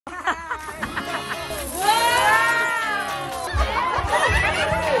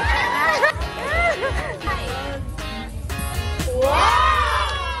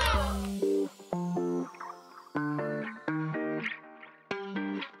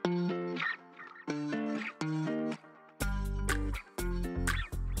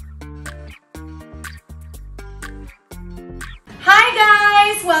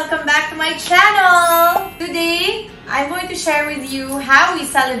Welcome back to my channel! Today, I'm going to share with you how we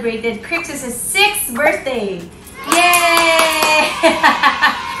celebrated Crixus' 6th birthday! Yay!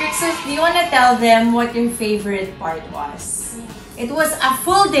 Crixus, do you want to tell them what your favorite part was? It was a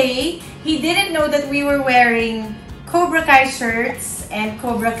full day. He didn't know that we were wearing Cobra Kai shirts and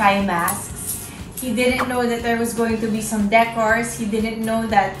Cobra Kai masks. He didn't know that there was going to be some decors. He didn't know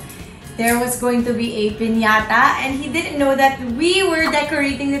that there was going to be a piñata, and he didn't know that we were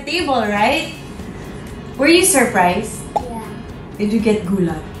decorating the table, right? Were you surprised? Yeah. Did you get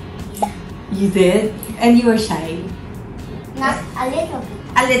gulat? Yeah. You did? And you were shy? Not a little bit.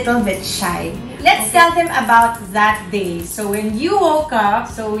 A little bit shy. Let's tell them about that day. So when you woke up,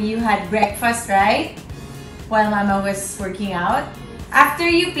 so you had breakfast, right? While Mama was working out. After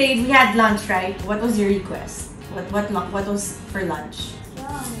you played, we had lunch, right? What was your request? What was for lunch?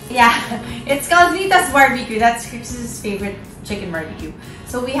 Yeah, it's called Rita's Barbecue. That's Crixus' favorite chicken barbecue.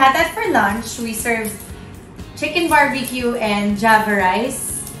 So we had that for lunch. We served chicken barbecue and java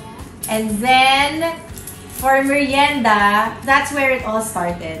rice. And then for merienda, that's where it all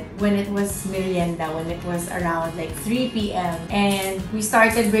started. When it was merienda, when it was around like 3 p.m. And we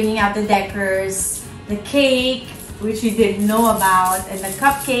started bringing out the decors, the cake, which we didn't know about, and the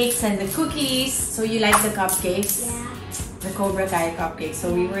cupcakes and the cookies. So you like the cupcakes? Yeah. The Cobra Kai cupcake.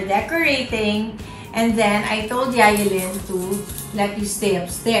 So we were decorating, and then I told Yaelin to let you stay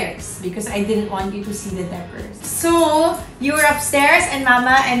upstairs because I didn't want you to see the decors. So you were upstairs, and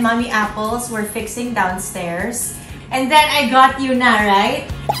Mama and Mommy Apples were fixing downstairs. And then I got you na, right?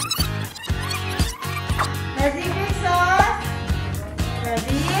 Ready, Crixus?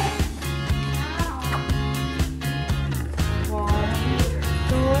 Ready? 1,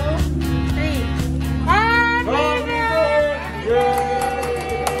 2, 3.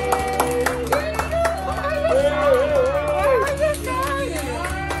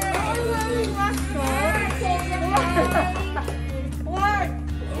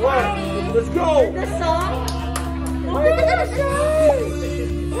 Let's go! The song? Why are you shy?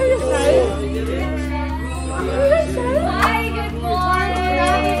 Why are you shy? Hi, good morning!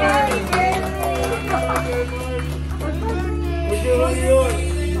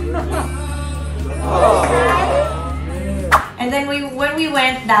 And then when we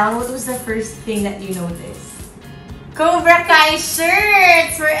went down, what was the first thing that you noticed? Cobra Kai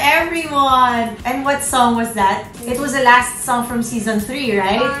shirts for everyone! And what song was that? It was the last song from season 3,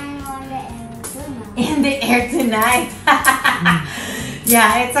 right? In the air tonight.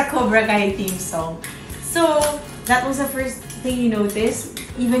 Yeah, it's a Cobra Kai theme song. So, that was the first thing you noticed.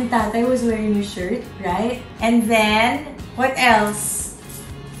 Even Tatay was wearing your shirt, right? And then, what else?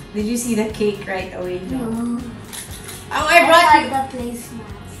 Did you see the cake right away? No. Oh, I brought you. the placemats.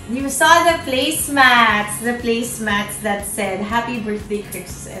 You saw the placemats that said Happy Birthday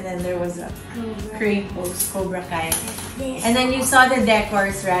Crixus, and then there was a crane pose, Cobra Kai. And then you saw the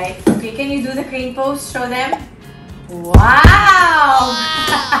decors, right? Okay, can you do the crane pose? Show them. Wow!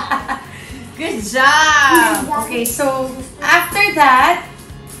 Good job! Okay, so after that,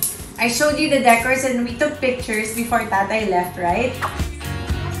 I showed you the decors and we took pictures before Tatay left, right?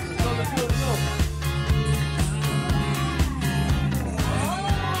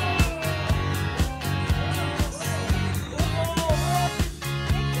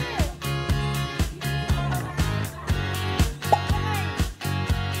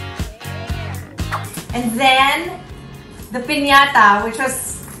 And then, the piñata, which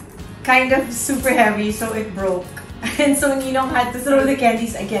was kind of super heavy, so it broke. And so Ninong had to throw the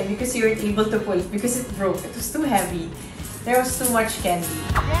candies again because you weren't able to pull it because it broke. It was too heavy. There was too much candy.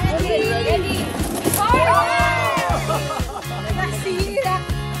 Ready? Ready?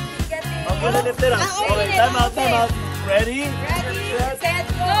 Okay, time out. Ready? Set,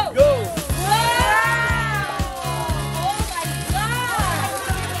 go! Go!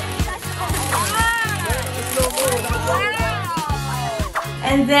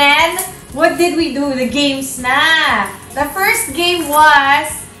 And then, what did we do? The games na! The first game was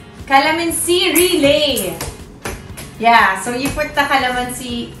Calamansi Relay. Yeah, so you put the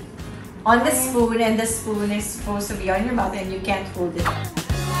calamansi on the spoon, and the spoon is supposed to be on your mouth and you can't hold it.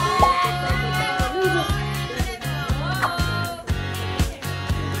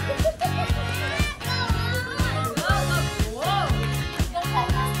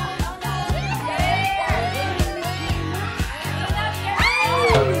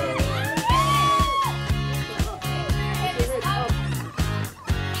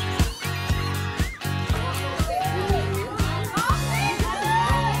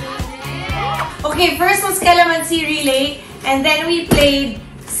 Okay, first was Calamansi Relay, and then we played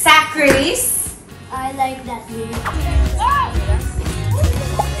Sack Race. I like that game.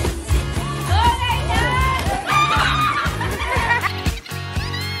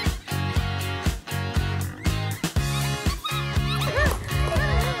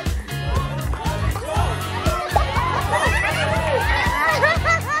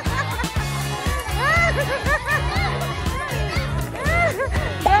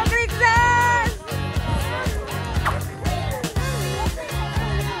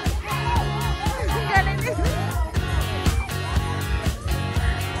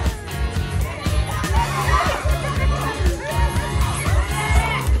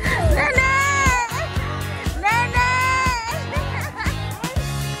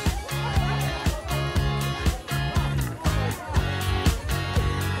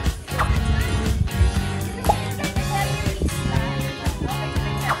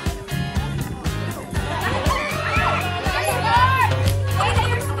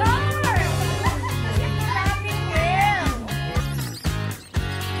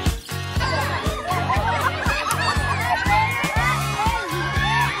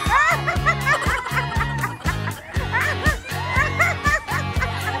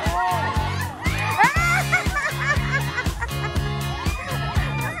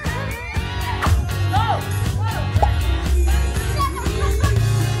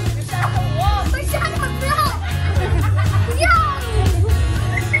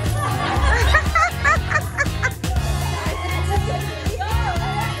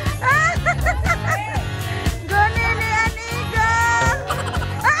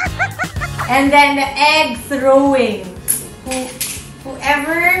 And then the egg throwing.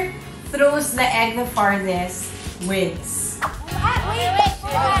 Whoever throws the egg the farthest wins.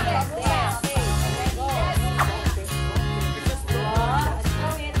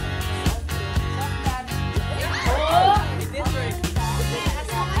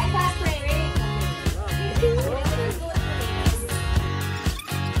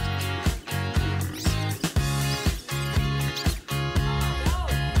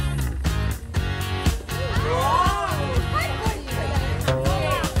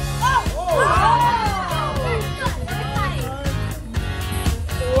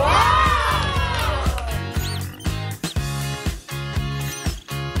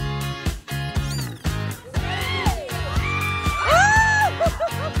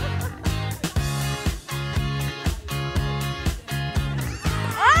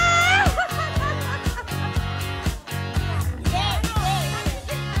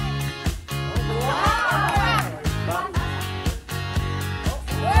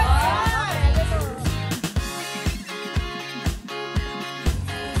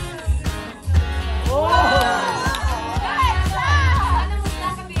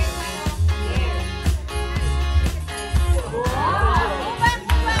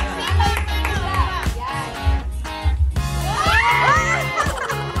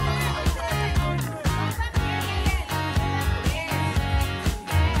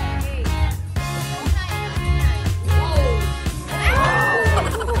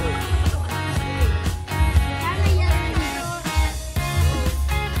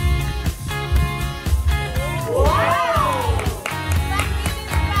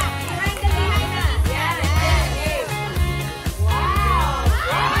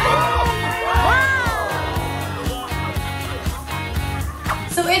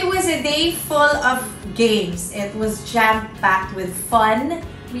 So it was a day full of games. It was jam-packed with fun.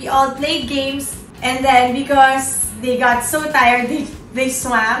 We all played games, and then because they got so tired, they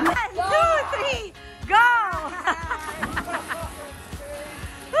swam. 1, 2, 3, go!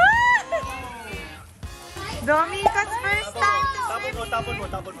 Domica's first time to swim. Tapon mo.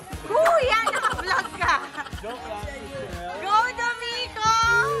 Kuya, naka-vlog ka. Go, Domico!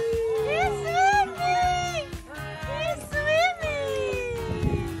 He's swimming! He's swimming!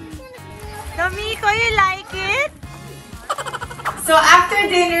 Domico, you like it? So after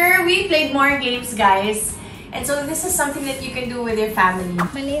dinner, we played more games, guys. And so this is something that you can do with your family.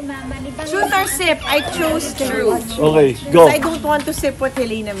 Truth or sip? I chose truth. Okay, go. I don't want to sip what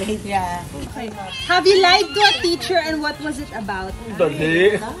Helena made. Yeah. Okay. Have you lied to a teacher and what was it about?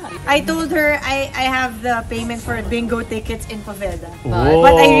 Dali. I told her I have the payment for bingo tickets in Poveda. Oh.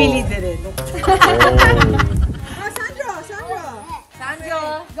 But I really didn't.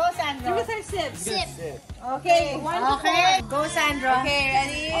 Sandro. Go, Sandro. Truth or sip? Sip. Okay, 1 to 4. Go, Sandro. Okay,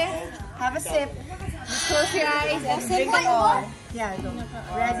 ready? Have a sip. Just close your eyes and drink it all. Yeah, go.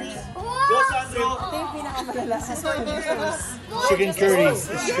 Ready? Go, Sandro. Ito yung pinakamalala. Chicken curry. It's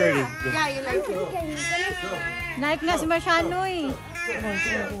curry. Yeah, you like it. Like nga si Marciano eh.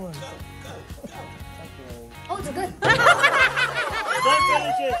 Oh, it's good. Don't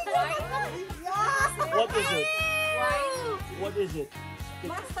finish it. What is it? What is it?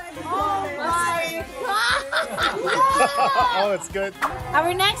 Oh my God! Oh, it's good.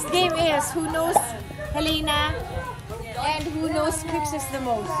 Our next game is who knows Helena and who knows Crixus the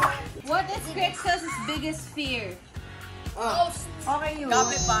most. What is Crixus' biggest fear? Okay, you.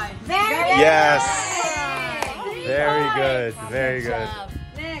 Very Yes. Very good. Very good.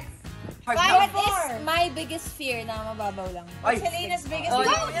 Next. What is my biggest fear na mababaw lang? What's Helena's biggest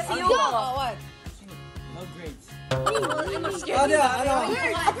fear? What? No grades.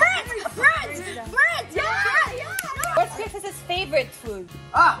 What's Crixus' favorite food?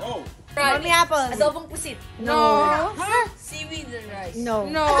 Oh. Mommy apples. Adobong pusit. No. Seaweed and rice. No.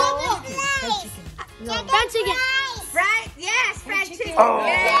 No. Fried chicken. Fried? Yes, fried chicken. Oh.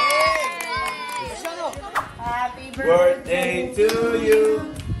 Happy Birthday to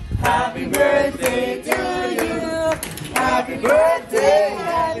you. Happy birthday to you. Happy birthday.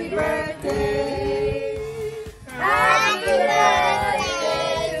 Happy birthday. Happy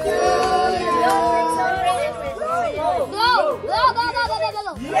birthday to you. Blow.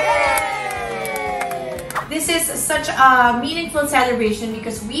 This is such a meaningful celebration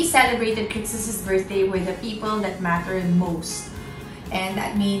because we celebrated Crixus' birthday with the people that matter most. And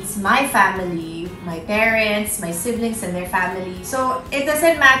that means my family, my parents, my siblings and their family. So it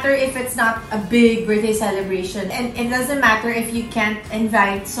doesn't matter if it's not a big birthday celebration. And it doesn't matter if you can't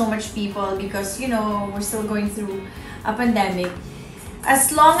invite so much people because, you know, we're still going through a pandemic.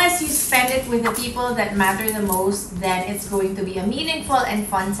 As long as you spend it with the people that matter the most, then it's going to be a meaningful and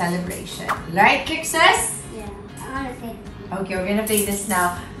fun celebration. Right, Crixus? Yeah, I want to say Okay, we're gonna play this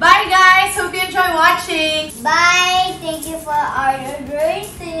now. Bye guys! Hope you enjoy watching! bye. Thank you for ordering.